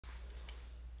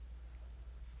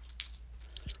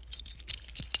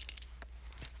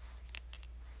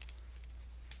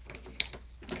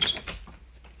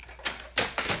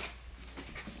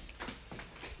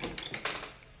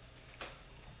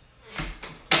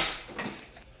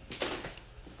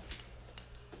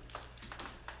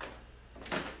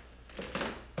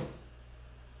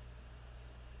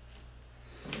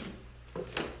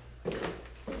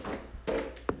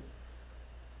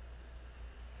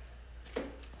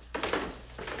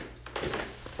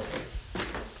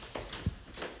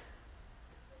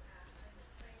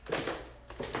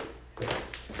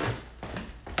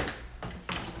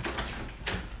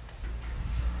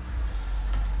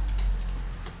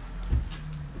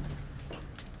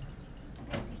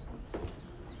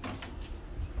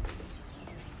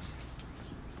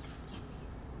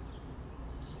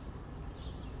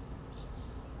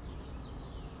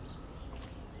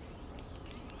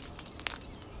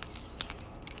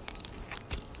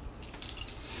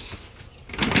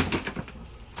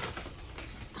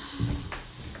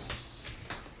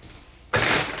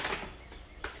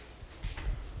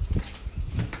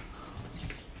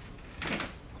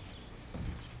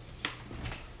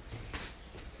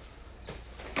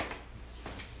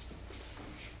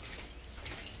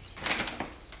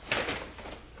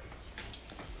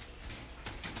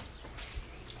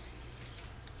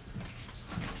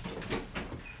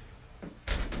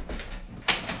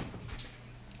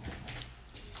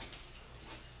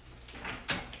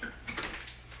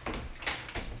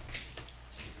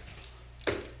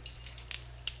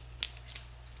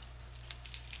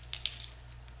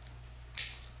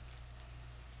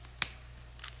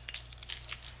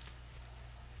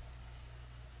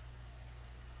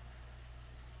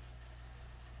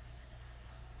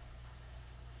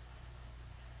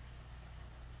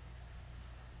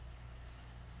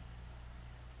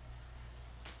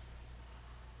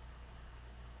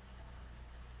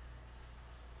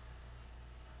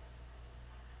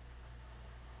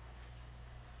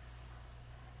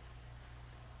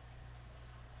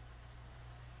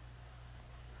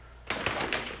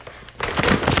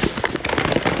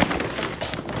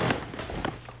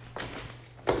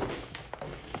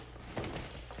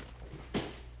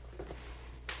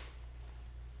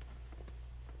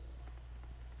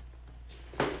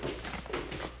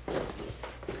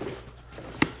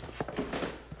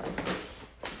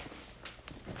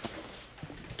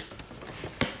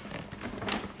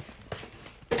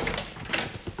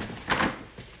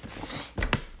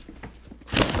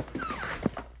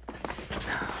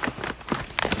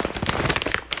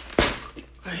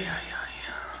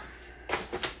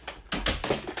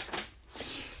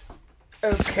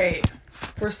Okay,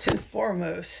 first and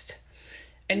foremost,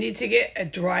 I need to get a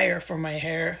dryer for my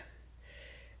hair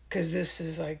because this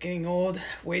is like getting old,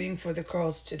 waiting for the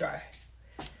curls to dry.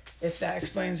 If that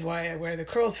explains why I wear the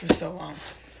curls for so long.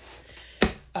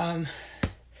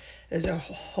 There's a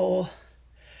whole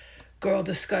girl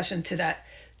discussion to that.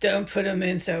 Don't put them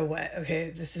in so wet.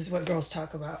 Okay, this is what girls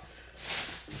talk about.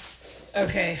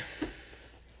 Okay.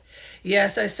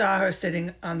 Yes, I saw her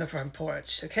sitting on the front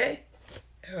porch. Okay?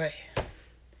 All right.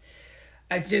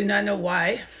 I do not know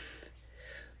why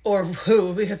or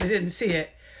who, because I didn't see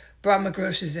it, brought my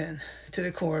groceries in to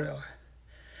the corridor.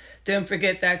 Don't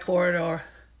forget that corridor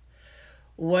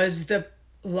was the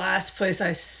last place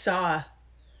I saw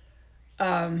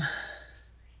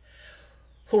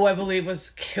who I believe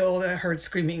was killed. I heard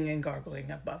screaming and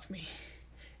gargling above me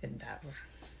in that room.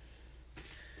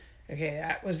 Okay,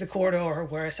 that was the corridor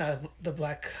where I saw the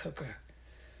black hooker.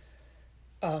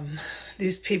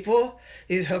 These people,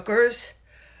 these hookers,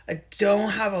 I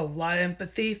don't have a lot of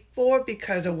empathy for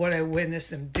because of what I witnessed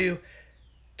them do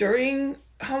during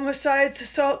homicides,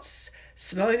 assaults,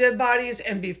 smelling dead bodies,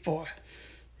 and before.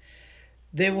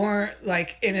 They weren't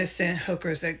like innocent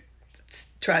hookers that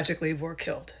tragically were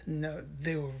killed. No,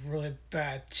 they were really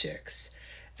bad chicks.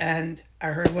 And I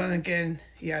heard one again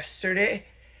yesterday,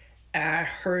 and I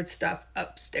heard stuff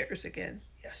upstairs again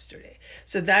yesterday.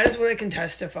 So that is what I can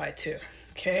testify to,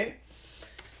 okay?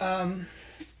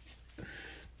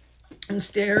 I'm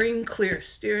steering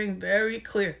very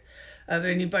clear of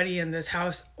anybody in this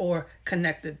house or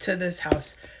connected to this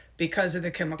house because of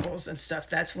the chemicals and stuff.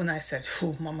 That's when I said,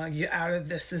 "Whew, Mama, you're out of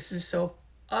this. This is so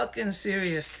fucking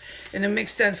serious." And it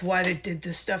makes sense why they did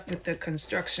this stuff with the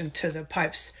construction to the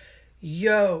pipes.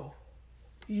 Yo,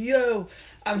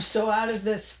 I'm so out of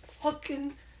this.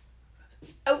 Fucking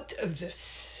out of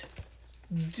this.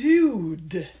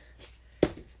 Dude.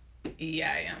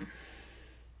 Yeah, I am.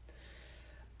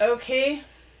 Okay,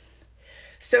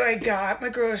 so I got my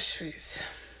groceries.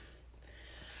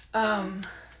 Let's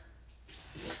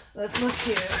look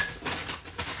here.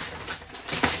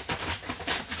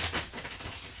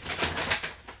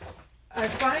 I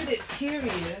find it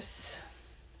curious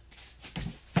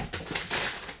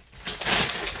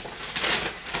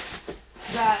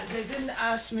that they didn't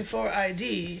ask me for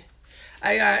ID.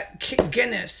 I got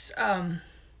Guinness,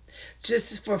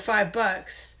 just for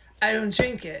 $5. I don't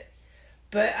drink it.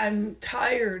 But I'm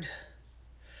tired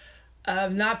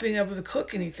of not being able to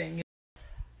cook anything.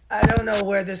 I don't know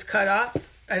where this cut off.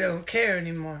 I don't care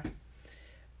anymore.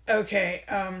 Okay,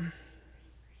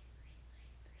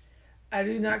 I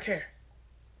do not care.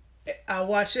 I'll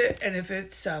watch it, and if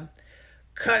it's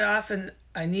cut off and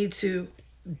I need to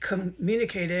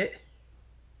communicate it,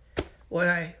 what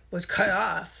I was cut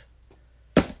off,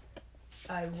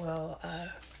 I will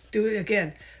do it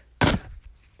again.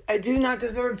 I do not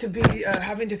deserve to be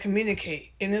having to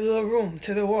communicate in a little room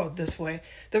to the world this way.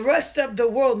 The rest of the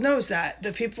world knows that.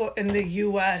 The people in the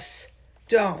U.S.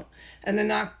 don't. And they're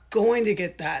not going to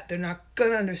get that. They're not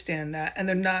going to understand that. And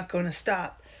they're not going to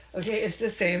stop. Okay, it's the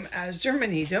same as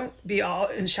Germany. Don't be all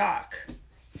in shock.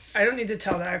 I don't need to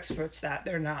tell the experts that.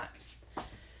 They're not.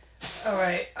 All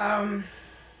right.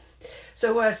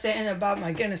 So what I was saying about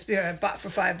my Guinness beer I bought for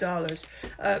 $5.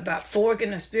 About 4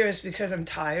 Guinness beers because I'm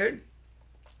tired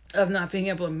of not being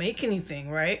able to make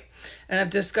anything, right? And I've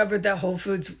discovered that Whole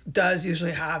Foods does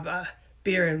usually have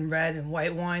beer and red and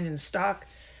white wine in stock.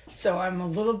 So I'm a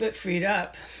little bit freed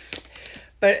up.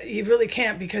 But you really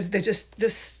can't because the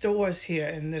stores here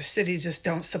in the city just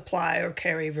don't supply or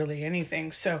carry really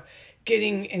anything. So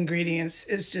getting ingredients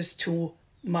is just too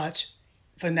much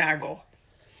finagle.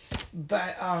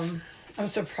 But I'm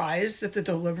surprised that the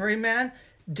delivery man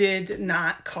did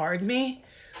not card me,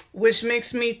 which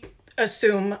makes me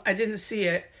assume, I didn't see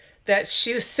it, that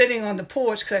she was sitting on the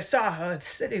porch because I saw her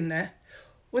sitting there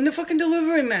when the fucking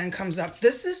delivery man comes up.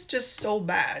 This is just so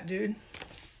bad, dude.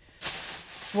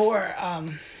 For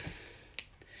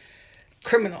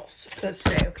criminals, let's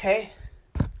say, okay?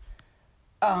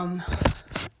 All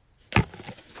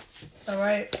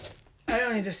right. I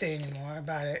don't need to say any more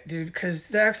about it, dude, because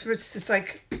the experts, it's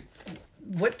like,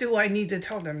 what do I need to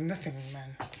tell them? Nothing,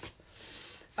 man.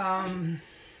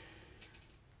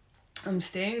 I'm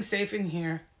staying safe in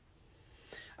here.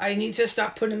 I need to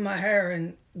stop putting my hair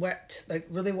in wet, like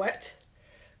really wet,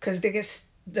 because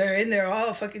they're in there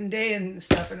all fucking day and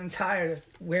stuff, and I'm tired of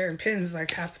wearing pins like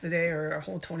half the day or a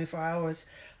whole 24 hours.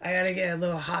 I gotta get a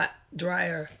little hot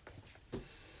dryer.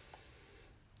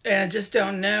 And I just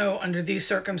don't know under these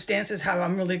circumstances how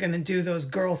I'm really gonna do those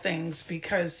girl things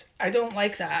because I don't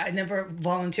like that. I never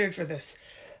volunteered for this.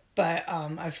 But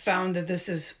I've found that this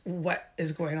is what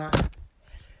is going on,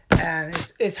 and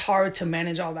it's hard to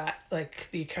manage all that, like,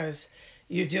 because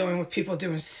you're dealing with people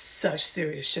doing such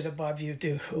serious shit above you,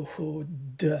 dude.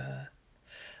 Duh.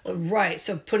 Right.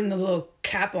 So putting the little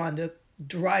cap on to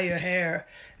dry your hair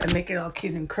and make it all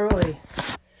cute and curly.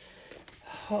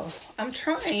 Oh, I'm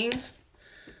trying.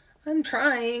 I'm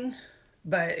trying.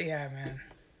 But yeah, man,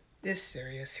 it's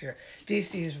serious here.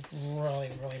 DC is really,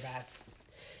 really bad.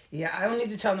 Yeah, I don't need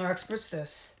to tell no experts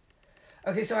this.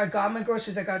 Okay, so I got my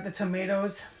groceries. I got the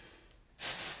tomatoes.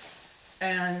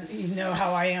 And you know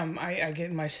how I am. I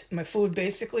get my food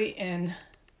basically in.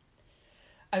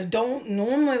 I don't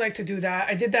normally like to do that.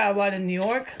 I did that a lot in New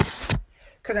York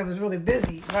because I was really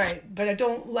busy, right? But I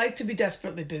don't like to be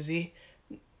desperately busy.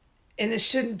 And it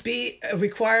shouldn't be a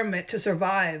requirement to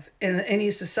survive in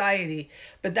any society.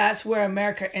 But that's where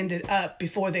America ended up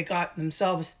before they got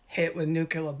themselves hit with a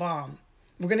nuclear bomb.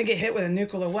 We're going to get hit with a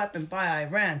nuclear weapon by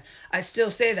Iran. I still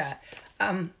say that.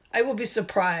 I will be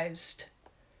surprised,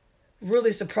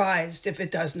 really surprised, if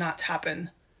it does not happen.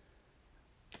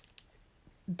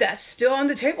 That's still on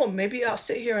the table. Maybe I'll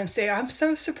sit here and say, I'm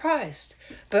so surprised.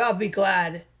 But I'll be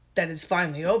glad that it's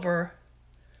finally over.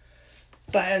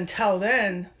 But until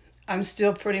then, I'm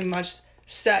still pretty much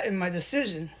set in my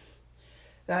decision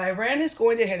that Iran is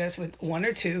going to hit us with 1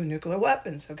 or 2 nuclear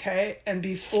weapons, okay? And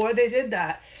before they did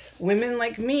that, women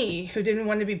like me, who didn't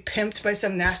want to be pimped by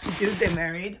some nasty dude they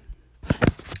married,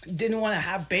 didn't want to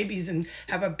have babies and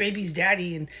have a baby's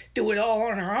daddy and do it all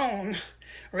on her own,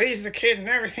 raise the kid and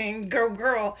everything, go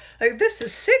girl. Like, this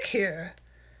is sick here.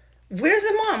 Where's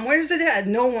the mom? Where's the dad?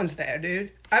 No one's there,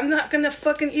 dude. I'm not going to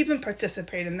fucking even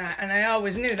participate in that, and I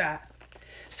always knew that.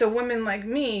 So women like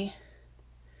me,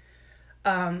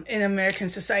 in American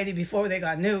society before they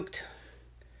got nuked,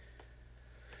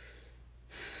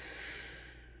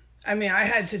 I mean, I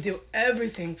had to do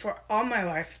everything for all my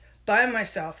life by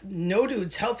myself. No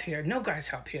dudes help here. No guys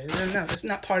help here. No, that's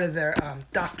not part of their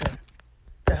doctrine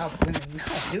to help women. No,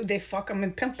 dude, they fuck them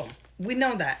and pimp them. We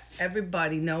know that.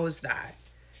 Everybody knows that.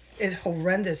 It's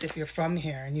horrendous if you're from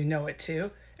here and you know it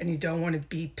too, and you don't want to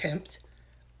be pimped.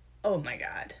 Oh my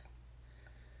God.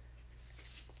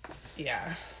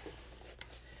 Yeah.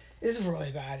 It's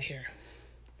really bad here.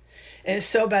 And it's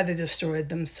so bad they destroyed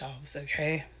themselves,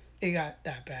 okay? It got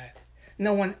that bad.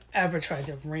 No one ever tried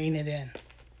to rein it in.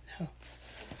 No.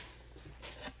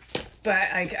 But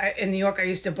I in New York, I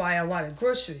used to buy a lot of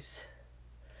groceries.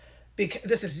 Because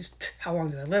this is how long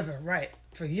did I live here? Right.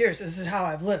 For years. This is how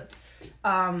I've lived.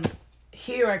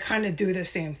 Here, I kind of do the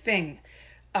same thing.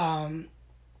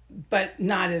 But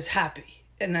not as happy.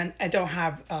 And then I don't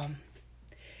have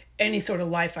any sort of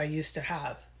life I used to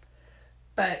have.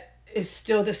 But it's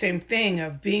still the same thing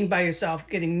of being by yourself,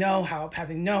 getting no help,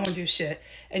 having no one do shit.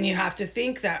 And you have to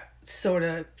think that sort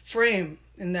of frame.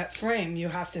 In that frame, you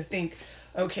have to think,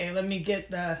 okay, let me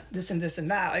get this and this and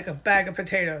that, like a bag of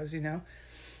potatoes, you know.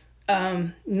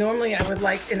 Normally, I would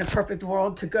like, in a perfect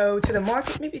world, to go to the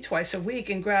market maybe twice a week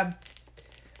and grab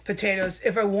potatoes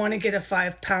if I want to get a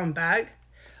 5-pound bag.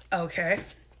 Okay.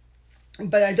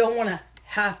 But I don't want to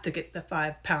have to get the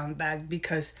 5-pound bag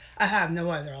because I have no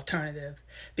other alternative.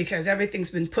 Because everything's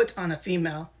been put on a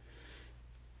female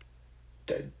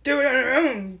to do it on her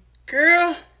own,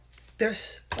 girl. They're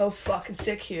so fucking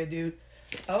sick here, dude.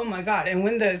 Oh my God. And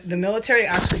when the military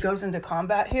actually goes into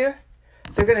combat here,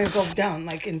 they're going to go down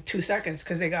like in 2 seconds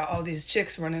because they got all these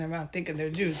chicks running around thinking they're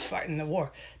dudes fighting the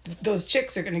war. Those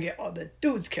chicks are going to get all the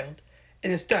dudes killed.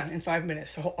 And it's done in 5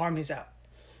 minutes. The whole army's out.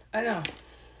 I know.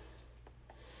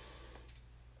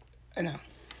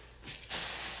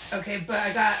 Okay, but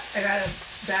I got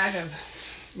a bag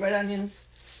of red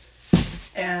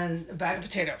onions and a bag of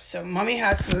potatoes. So mommy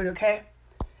has food, okay?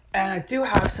 And I do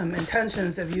have some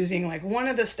intentions of using like one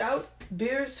of the stout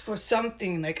beers for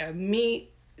something like a meat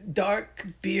dark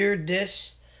beer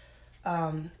dish.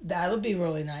 That'll be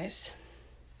really nice.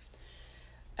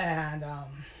 And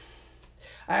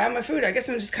I have my food. I guess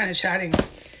I'm just kind of chatting.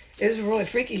 It's really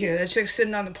freaky here. That chick's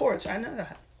sitting on the porch. I know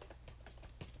that.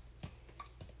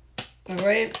 All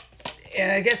right.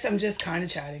 And I guess I'm just kind of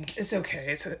chatting. It's okay.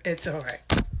 It's all right.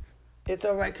 It's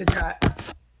all right to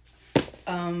chat.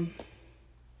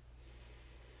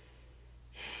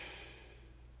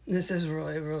 This is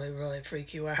really, really, really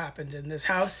freaky what happened in this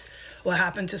house. What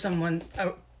happened to someone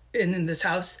in this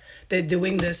house. They're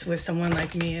doing this with someone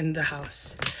like me in the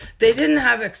house. They didn't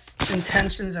have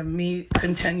intentions of me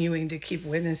continuing to keep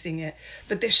witnessing it,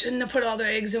 but they shouldn't have put all their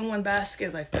eggs in one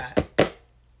basket like that.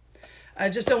 I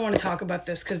just don't want to talk about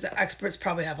this because the experts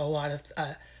probably have a lot of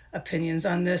opinions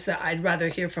on this that I'd rather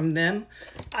hear from them.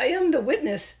 I am the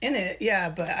witness in it,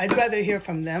 yeah, but I'd rather hear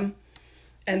from them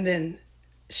and then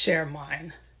share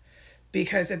mine.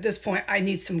 Because at this point, I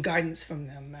need some guidance from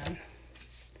them, man.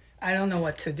 I don't know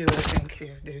what to do, I think,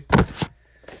 here, dude.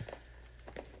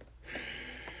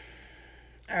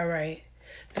 All right.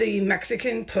 The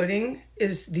Mexican pudding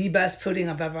is the best pudding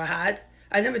I've ever had.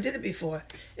 I never did it before.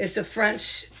 It's a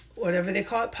French, whatever they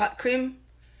call it, pot cream,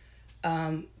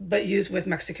 but used with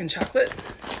Mexican chocolate.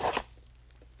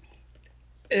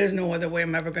 There's no other way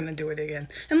I'm ever going to do it again.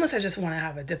 Unless I just want to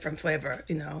have a different flavor,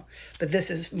 you know. But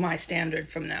this is my standard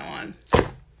from now on.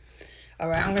 All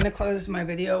right, I'm going to close my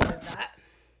video with that.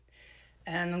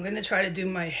 And I'm going to try to do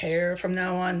my hair from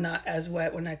now on not as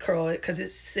wet when I curl it, because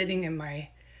it's sitting in my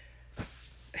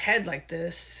head like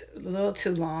this. A little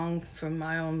too long for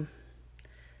my own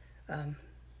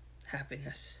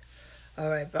happiness. All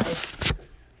right, bye.